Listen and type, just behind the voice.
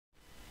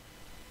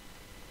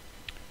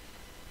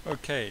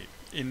Okay,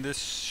 in this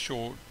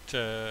short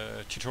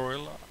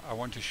tutorial I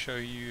want to show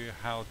you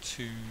how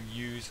to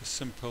use a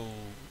simple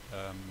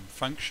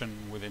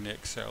function within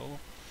Excel,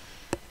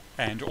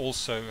 and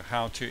also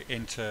how to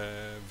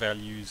enter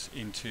values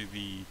into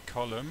the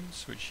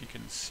columns, which you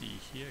can see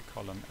here: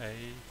 column A,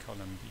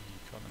 column B,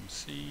 column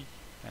C,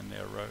 and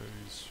their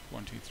rows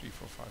 1, 2, 3,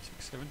 4, 5,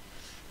 6, 7,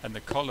 and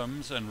the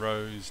columns and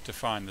rows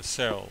define the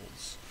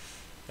cells.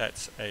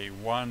 That's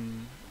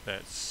A1,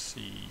 that's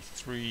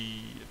C3,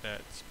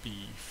 that's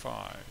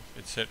B5,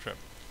 etc.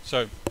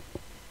 So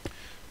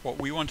what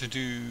we want to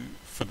do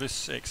for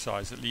this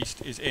exercise at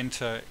least is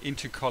enter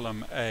into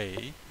column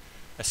A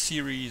a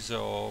series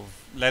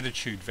of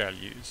latitude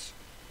values.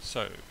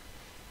 So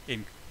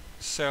in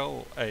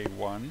cell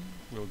A1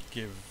 we'll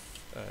give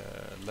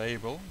a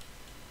label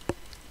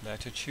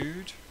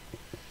latitude,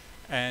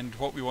 and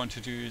what we want to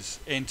do is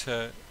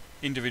enter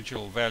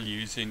individual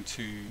values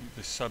into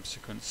the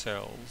subsequent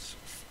cells,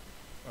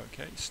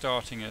 okay,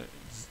 starting at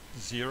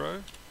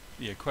 0,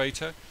 the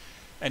equator,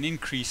 and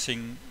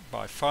increasing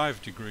by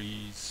 5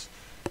 degrees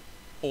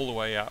all the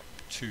way up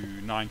to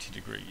 90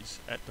 degrees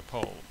at the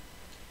pole.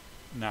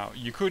 Now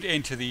you could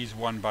enter these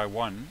one by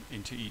one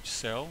into each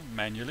cell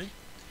manually,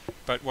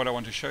 but what I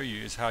want to show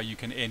you is how you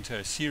can enter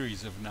a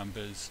series of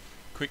numbers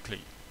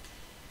quickly.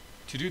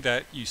 To do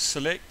that, you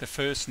select the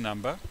first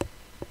number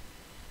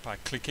by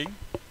clicking.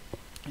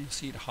 You'll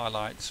see it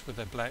highlights with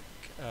a black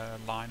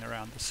line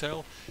around the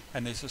cell,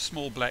 and there's a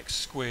small black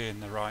square in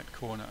the right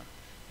corner.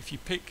 If you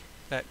pick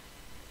that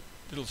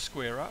little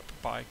square up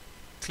by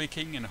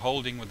clicking and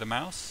holding with the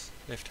mouse,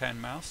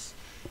 left-hand mouse,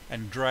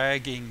 and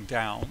dragging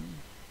down,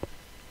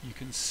 you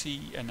can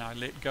see, and I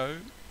let go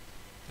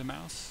the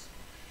mouse,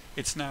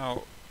 it's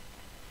now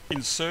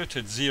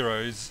inserted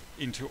zeros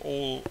into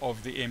all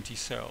of the empty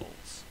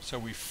cells. So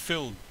we've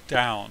filled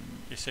down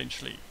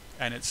essentially,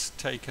 and it's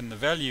taken the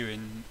value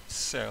in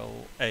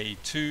cell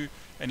A2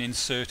 and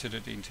inserted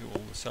it into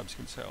all the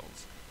subsequent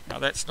cells. Now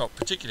that's not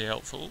particularly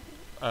helpful,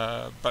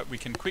 but we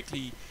can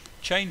quickly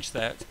change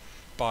that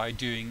by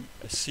doing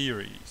a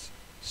series.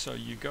 So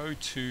you go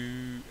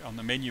to, on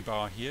the menu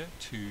bar here,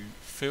 to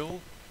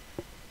Fill,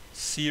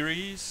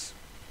 Series,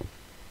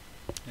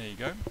 there you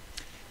go,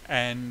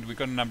 and we've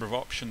got a number of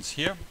options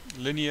here.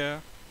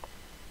 Linear,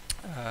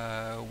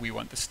 we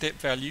want the step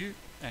value,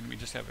 and we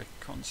just have a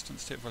constant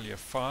step value of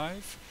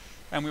 5.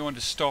 And we want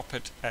to stop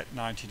it at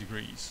 90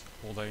 degrees,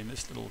 although in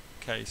this little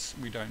case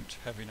we don't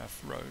have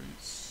enough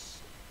rows,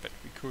 but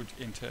we could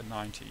enter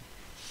 90.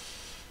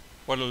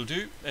 What it'll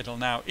do, it'll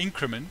now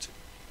increment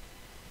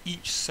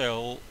each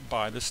cell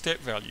by the step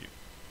value.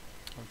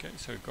 Okay,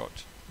 so we've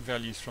got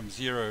values from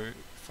 0,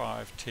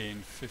 5,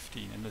 10,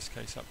 15, in this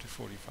case up to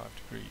 45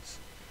 degrees.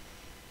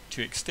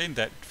 To extend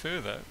that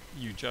further,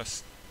 you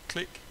just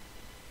click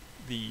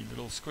the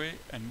little square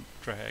and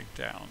drag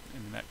down.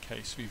 In that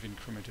case we've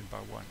incremented by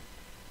 1.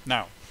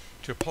 Now,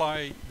 to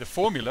apply the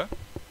formula,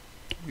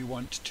 we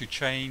want to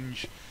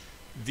change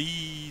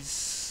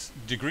these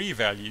degree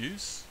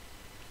values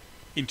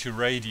into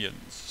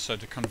radians. So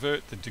to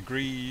convert the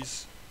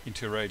degrees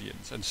into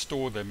radians and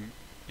store them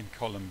in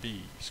column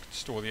B,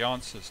 store the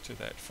answers to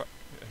that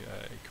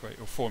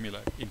or formula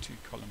into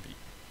column B.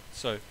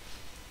 So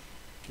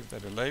give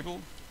that a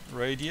label,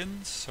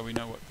 radians, so we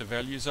know what the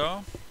values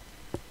are.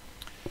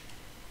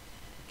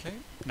 Okay.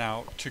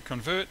 Now to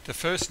convert the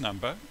first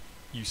number,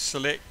 you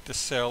select the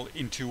cell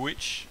into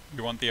which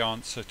you want the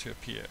answer to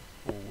appear,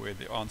 or where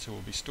the answer will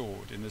be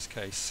stored. In this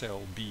case,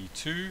 cell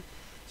B2.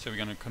 So we're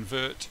going to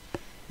convert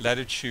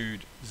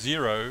latitude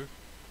 0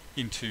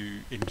 in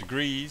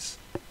degrees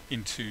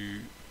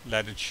into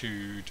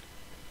latitude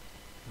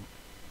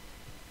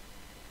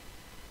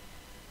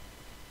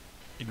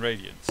in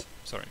radians.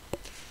 Sorry.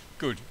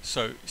 Good.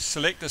 So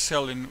select the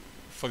cell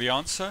for the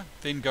answer,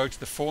 then go to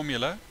the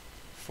formula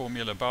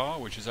bar,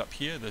 which is up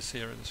here, this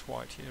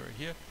white area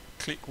here.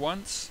 Click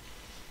once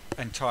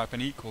and type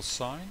an equals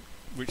sign,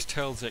 which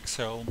tells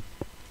Excel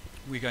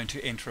we're going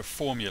to enter a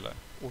formula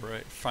or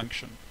a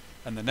function,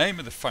 and the name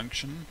of the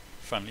function,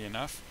 funnily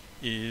enough,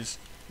 is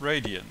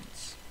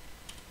radians.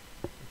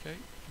 Okay,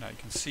 now you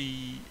can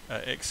see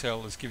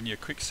Excel has given you a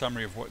quick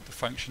summary of what the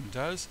function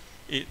does.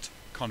 It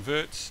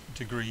converts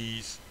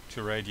degrees to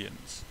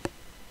radians,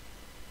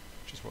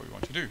 which is what we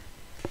want to do.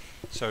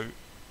 So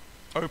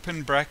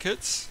open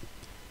brackets,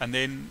 and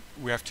then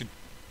we have to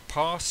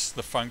pass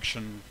the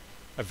function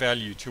a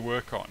value to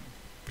work on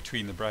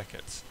between the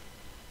brackets,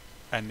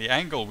 and the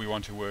angle we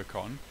want to work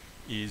on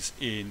is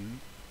in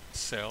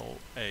cell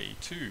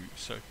A2.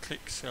 So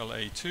click cell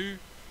A2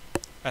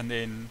 and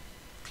then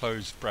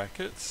close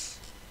brackets,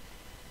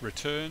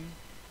 return,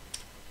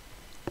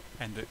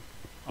 and the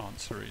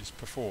answer is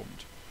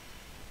performed.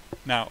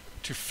 Now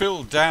to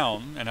fill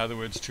down, in other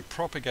words to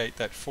propagate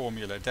that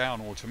formula down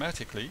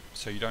automatically,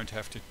 so you don't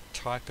have to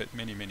type it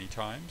many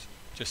times,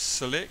 just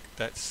select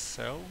that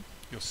cell.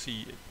 You'll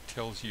see it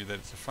tells you that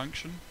it's a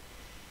function.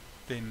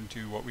 Then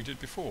do what we did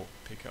before.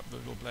 Pick up the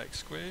little black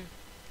square,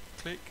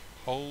 click,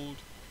 hold,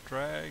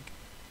 drag,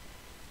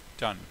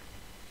 done.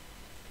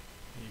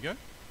 There you go.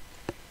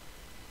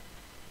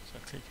 So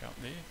click out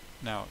there.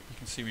 Now you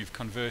can see we've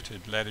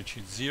converted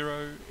latitude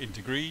 0 in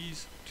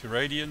degrees to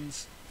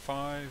radians,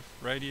 5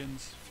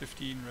 radians,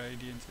 15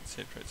 radians,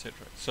 etc.,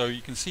 etc. So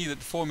you can see that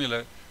the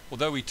formula,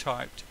 although we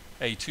typed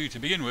A2 to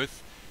begin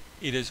with,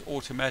 it has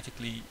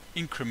automatically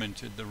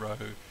incremented the row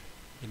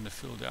in the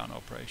fill down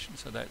operation.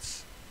 So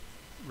that's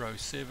row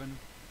 7,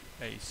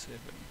 A7,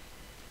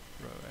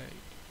 row 8,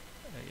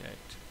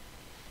 A8.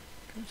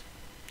 Good.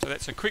 So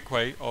that's a quick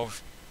way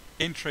of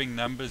entering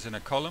numbers in a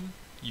column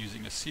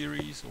using a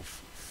series or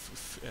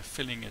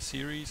filling a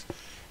series,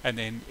 and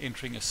then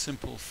entering a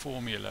simple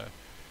formula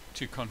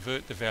to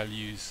convert the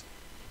values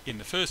in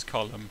the first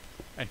column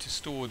and to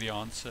store the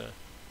answer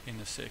in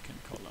the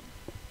second column.